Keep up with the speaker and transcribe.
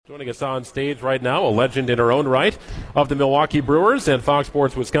Joining us on stage right now, a legend in her own right of the Milwaukee Brewers and Fox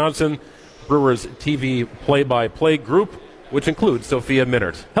Sports Wisconsin Brewers TV play-by-play group, which includes Sophia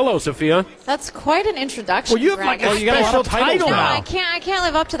Minnaert. Hello, Sophia. That's quite an introduction. Well, you have like a special title no, now. I can't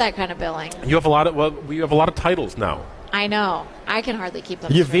live up to that kind of billing. You have a lot of we have a lot of titles now. I know. I can hardly keep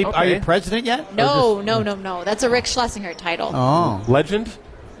them. Are you president yet? No. That's a Rick Schlesinger title. Oh, Legend.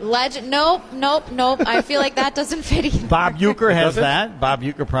 Nope. I feel like that doesn't fit either. Bob Uecker has that. Bob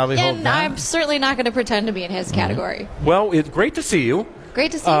Uecker probably holds And that. I'm certainly not going to pretend to be in his category. Well, it's great to see you.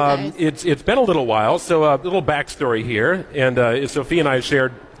 Great to see you guys. It's been a little while, so a little backstory here. And Sophia and I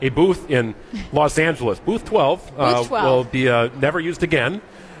shared a booth in Los Angeles. Booth 12, Booth 12. will be never used again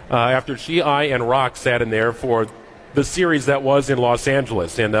after I, and Rock sat in there for the series that was in Los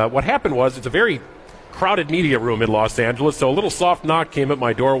Angeles. And what happened was it's a very crowded media room in Los Angeles, so a little soft knock came at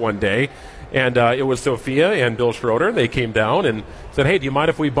my door one day, and it was Sophia and Bill Schroeder. They came down and said, hey, do you mind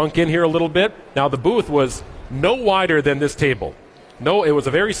if we bunk in here a little bit? Now, the booth was no wider than this table. No, it was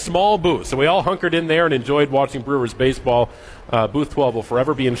a very small booth, so we all hunkered in there and enjoyed watching Brewers baseball. Booth 12 will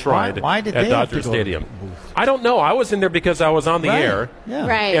forever be enshrined Why did at they Dodger have to go Stadium. to the booth? I don't know. I was in there because I was on the air, Yeah.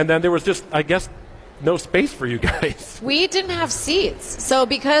 Right. and then there was just, I guess, no space for you guys. We didn't have seats. So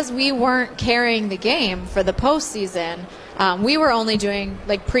because we weren't carrying the game for the postseason, we were only doing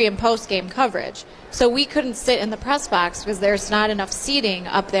like pre and post game coverage. So we couldn't sit in the press box because there's not enough seating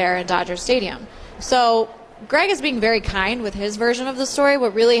up there in Dodger Stadium. So Greg is being very kind with his version of the story.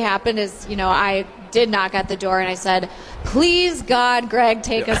 What really happened is, I did knock at the door and I said, please, God, Greg,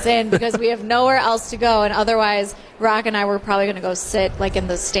 take us in because we have nowhere else to go. And otherwise, Rock and I were probably going to go sit like in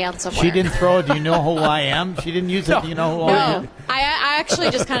the stand somewhere. She didn't throw it, do you know who I am? She didn't use it, do you know who I am? No, I actually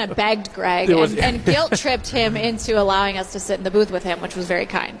just kind of begged Greg and guilt-tripped him into allowing us to sit in the booth with him, which was very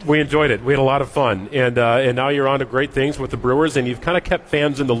kind. We enjoyed it. We had a lot of fun. And now you're on to great things with the Brewers, and you've kind of kept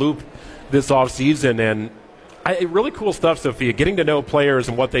fans in the loop this offseason. And really cool stuff, Sophia, getting to know players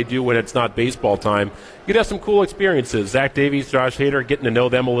and what they do when it's not baseball time. You'd have some cool experiences. Zach Davies, Josh Hader, getting to know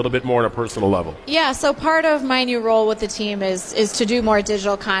them a little bit more on a personal level. Yeah, so part of my new role with the team is to do more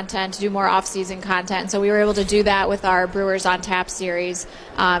digital content, to do more off-season content. So we were able to do that with our Brewers on Tap series.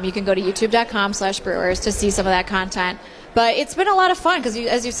 You can go to youtube.com/Brewers to see some of that content. But it's been a lot of fun because,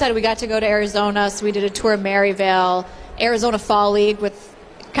 as you said, we got to go to Arizona. So we did a tour of Maryvale, Arizona Fall League with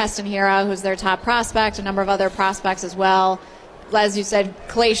Keston Hiura, who's their top prospect, a number of other prospects as well. As you said,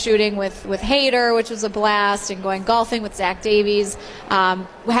 clay shooting with Hader, which was a blast, and going golfing with Zach Davies.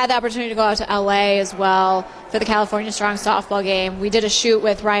 We had the opportunity to go out to L.A. as well for the California Strong softball game. We did a shoot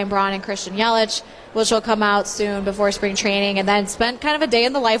with Ryan Braun and Christian Yelich, which will come out soon before spring training, and then spent kind of a day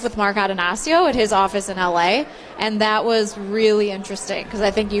in the life with Mark Adonasio at his office in L.A., and that was really interesting because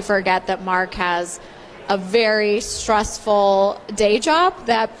I think you forget that Mark has a very stressful day job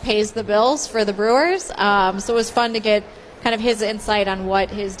that pays the bills for the Brewers. So it was fun to get kind of his insight on what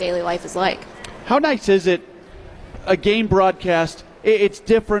his daily life is like. How nice is it, a game broadcast, it's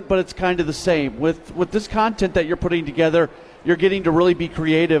different, but it's kind of the same. With this content that you're putting together, you're getting to really be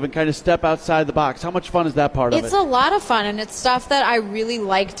creative and kind of step outside the box. How much fun is that part of it? It's a lot of fun, and it's stuff that I really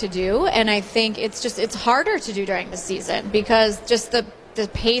like to do, and I think it's harder to do during the season because just the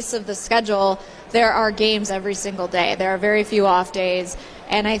pace of the schedule, there are games every single day. There are very few off days.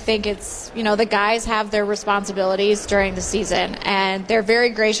 And I think it's, the guys have their responsibilities during the season, and they're very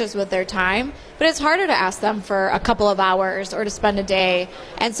gracious with their time. But it's harder to ask them for a couple of hours or to spend a day.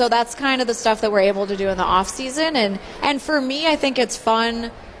 And so that's kind of the stuff that we're able to do in the off season. And for me, I think it's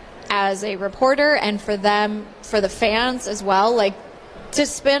fun as a reporter, and for them, for the fans as well, like to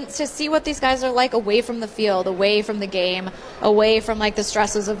see what these guys are like away from the field, away from the game, away from like the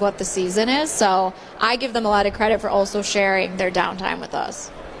stresses of what the season is. So I give them a lot of credit for also sharing their downtime with us.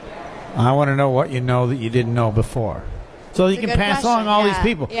 I want to know what you know that you didn't know before. So you can pass along all these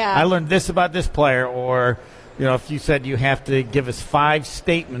people. Yeah. I learned this about this player, or if you said you have to give us 5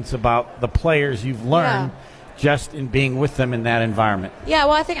 statements about the players you've learned just in being with them in that environment. Yeah,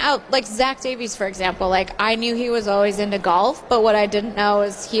 well, I think like Zach Davies, for example, like I knew he was always into golf, but what I didn't know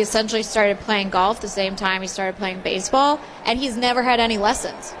is he essentially started playing golf the same time he started playing baseball, and he's never had any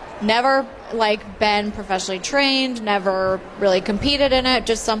lessons. Never been professionally trained, never really competed in it,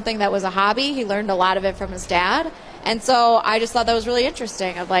 just something that was a hobby. He learned a lot of it from his dad. And so I just thought that was really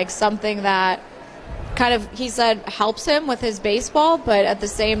interesting, of like something that kind of, he said, helps him with his baseball, but at the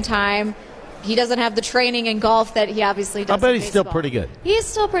same time, he doesn't have the training in golf that he obviously does. I bet he's baseball. still pretty good. He is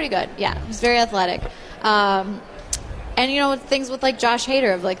still pretty good, yeah. He's very athletic. And, things with like Josh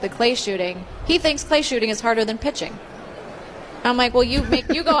Hader of like the clay shooting, he thinks clay shooting is harder than pitching. I'm like, well, you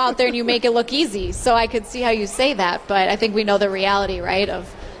go out there and you make it look easy, so I could see how you say that, but I think we know the reality, right,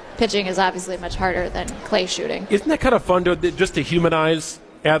 of pitching is obviously much harder than clay shooting. Isn't that kind of fun just to humanize?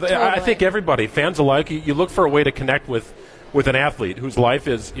 Totally. I think everybody, fans alike, you look for a way to connect with an athlete whose life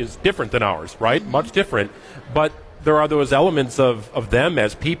is different than ours, right? Mm-hmm. Much different. But there are those elements of them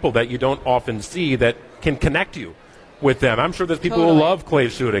as people that you don't often see that can connect you with them. I'm sure there's people who love clay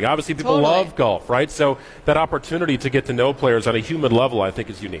shooting. Obviously, people love golf, right? So that opportunity to get to know players on a human level, I think,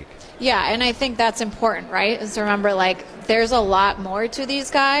 is unique. Yeah, and I think that's important, right? Is to remember, like, there's a lot more to these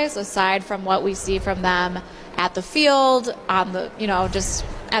guys aside from what we see from them at the field, on the, just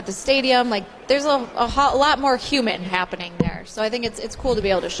at the stadium. Like, there's a lot more human happening there. So I think it's cool to be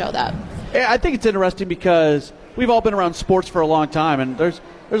able to show that. I think it's interesting because we've all been around sports for a long time, and there's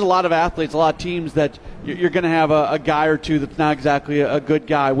a lot of athletes, a lot of teams that you're going to have a guy or two that's not exactly a good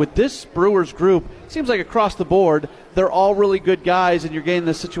guy. With this Brewers group, it seems like across the board, they're all really good guys, and you're getting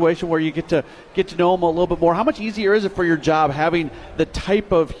this situation where you get to know them a little bit more. How much easier is it for your job having the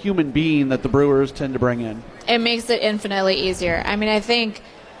type of human being that the Brewers tend to bring in? It makes it infinitely easier. I mean, I think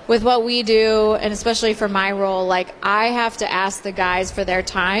with what we do, and especially for my role, like, I have to ask the guys for their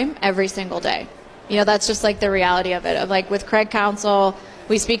time every single day. That's just like the reality of it. Like with Craig Counsell,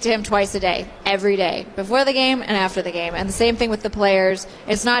 we speak to him twice a day, every day, before the game and after the game. And the same thing with the players.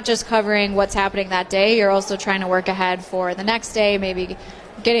 It's not just covering what's happening that day. You're also trying to work ahead for the next day, maybe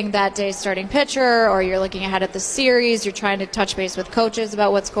getting that day's starting pitcher, or you're looking ahead at the series. You're trying to touch base with coaches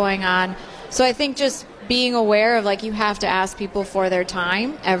about what's going on. So I think just being aware of, like, you have to ask people for their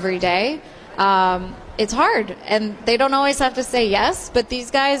time every day. It's hard, and they don't always have to say yes, but these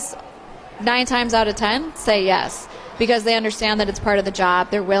guys, 9 times out of 10, say yes, because they understand that it's part of the job.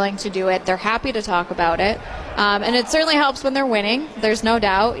 They're willing to do it. They're happy to talk about it. And it certainly helps when they're winning. There's no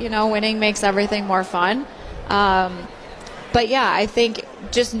doubt. Winning makes everything more fun. But, yeah, I think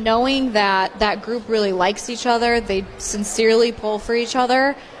just knowing that that group really likes each other, they sincerely pull for each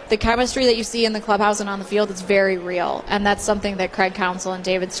other, the chemistry that you see in the clubhouse and on the field is very real. And that's something that Craig Counsell and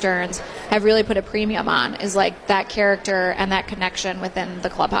David Stearns have really put a premium on, is like that character and that connection within the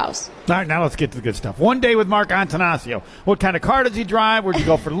clubhouse. All right, now let's get to the good stuff. One day with Mark Antanasio. What kind of car does he drive? Where'd you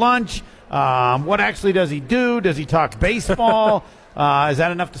go for lunch? What actually does he do? Does he talk baseball? Is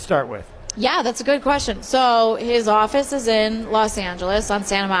that enough to start with? Yeah, that's a good question. So his office is in Los Angeles on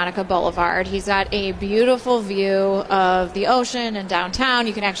Santa Monica Boulevard. He's got a beautiful view of the ocean and downtown.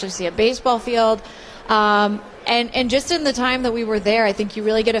 You can actually see a baseball field. And just in the time that we were there, I think you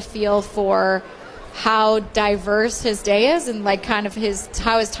really get a feel for how diverse his day is, and like kind of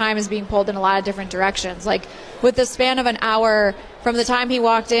how his time is being pulled in a lot of different directions. Like with the span of an hour, from the time he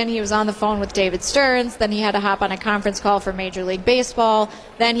walked in, he was on the phone with David Stearns. Then he had to hop on a conference call for Major League Baseball.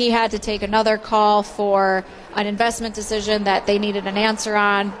 Then he had to take another call for an investment decision that they needed an answer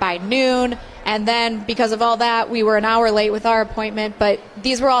on by noon. And then because of all that, we were an hour late with our appointment. But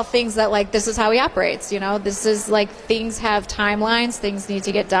these were all things that, like, this is how he operates. This is like, things have timelines. Things need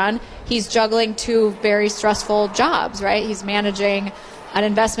to get done. He's juggling 2 very stressful jobs, right? He's managing an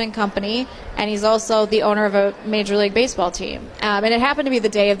investment company, and he's also the owner of a Major League Baseball team. And it happened to be the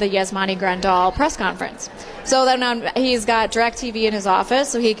day of the Yasmani Grandal press conference. So then he's got DirecTV in his office,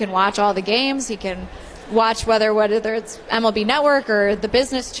 so he can watch all the games. He can watch whether it's MLB Network or the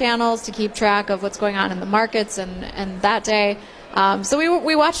business channels to keep track of what's going on in the markets and that day. So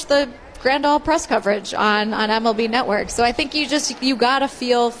we watched the Grandal press coverage on MLB Network. So I think you got a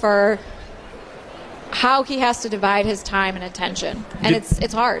feel for how he has to divide his time and attention, and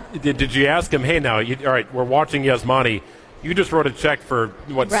it's hard. Did you ask him, hey, now, all right, we're watching Yasmani. You just wrote a check for,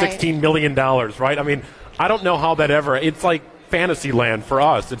 $16 million, right? I mean, I don't know how that it's like fantasy land for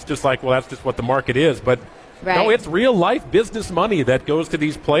us. It's just like, well, that's just what the market is. But, no, it's real-life business money that goes to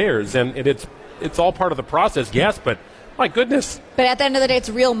these players, and it's all part of the process, yes, but my goodness. But at the end of the day, it's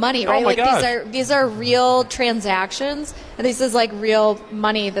real money, right? Oh my gosh. These are real transactions, and this is like real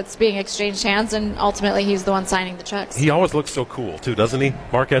money that's being exchanged hands, and ultimately he's the one signing the checks. He always looks so cool, too, doesn't he?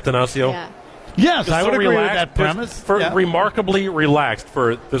 Mark Attanasio? Yeah. Yes, I would agree with relaxed, that premise. Remarkably relaxed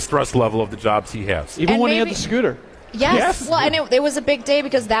for the stress level of the jobs he has. Even when he had the scooter. Yes. Well, and it was a big day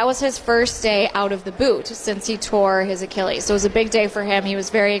because that was his first day out of the boot since he tore his Achilles. So it was a big day for him. He was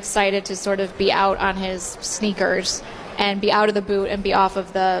very excited to sort of be out on his sneakers and be out of the boot and be off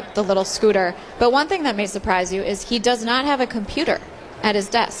of the little scooter. But one thing that may surprise you is he does not have a computer at his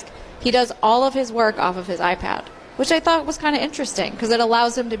desk. He does all of his work off of his iPad, which I thought was kind of interesting because it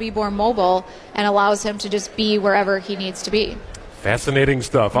allows him to be more mobile and allows him to just be wherever he needs to be. Fascinating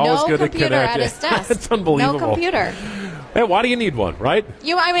stuff. Always good to connect. No computer at his desk. It's unbelievable. No computer. Hey, why do you need one, right?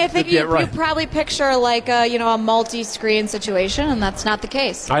 I think you right. probably picture like a multi-screen situation, and that's not the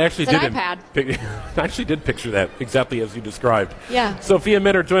case. I actually it's an iPad. I actually did picture that exactly as you described. Yeah. Sophia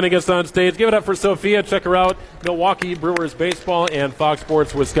Minnaert joining us on stage. Give it up for Sophia. Check her out. Milwaukee Brewers baseball and Fox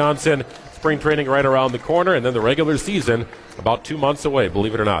Sports Wisconsin. Spring training right around the corner, and then the regular season about 2 months away,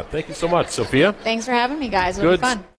 believe it or not. Thank you so much, Sophia. Thanks for having me, guys. It'll be fun.